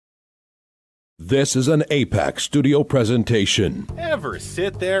This is an APAC studio presentation. Ever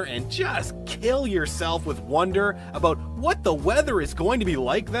sit there and just kill yourself with wonder about what the weather is going to be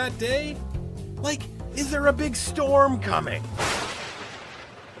like that day? Like, is there a big storm coming?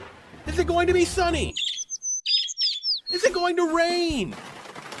 Is it going to be sunny? Is it going to rain?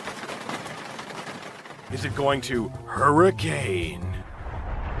 Is it going to hurricane?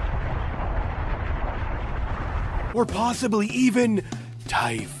 Or possibly even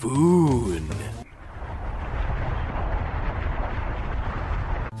typhoon?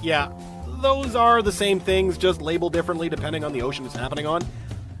 Yeah, those are the same things, just labeled differently depending on the ocean it's happening on.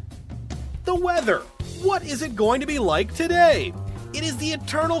 The weather. What is it going to be like today? It is the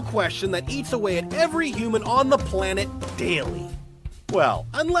eternal question that eats away at every human on the planet daily. Well,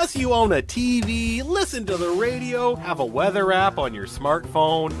 unless you own a TV, listen to the radio, have a weather app on your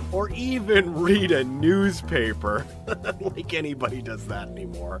smartphone, or even read a newspaper. Like anybody does that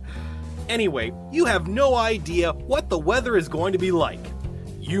anymore. Anyway, you have no idea what the weather is going to be like.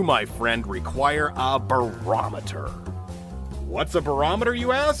 You, my friend, require a barometer. What's a barometer,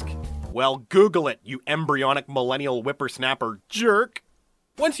 you ask? Well, Google it, you embryonic millennial whippersnapper jerk.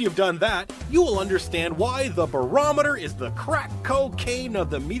 Once you've done that, you will understand why the barometer is the crack cocaine of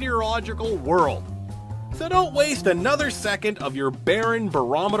the meteorological world. So don't waste another second of your barren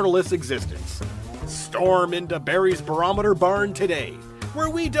barometerless existence. Storm into Barry's Barometer Barn today, where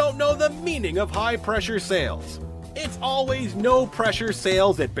we don't know the meaning of high-pressure sales. It's always no-pressure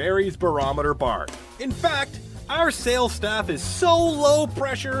sales at Barry's Barometer Barn. In fact, our sales staff is so low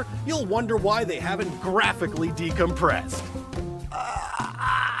pressure, you'll wonder why they haven't graphically decompressed.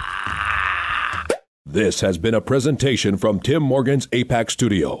 This has been a presentation from Tim Morgan's APAC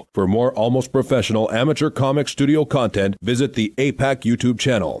Studio. For more almost professional amateur comic studio content, visit the APAC YouTube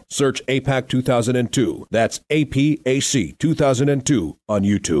channel. Search APAC 2002. That's APAC 2002 on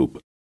YouTube.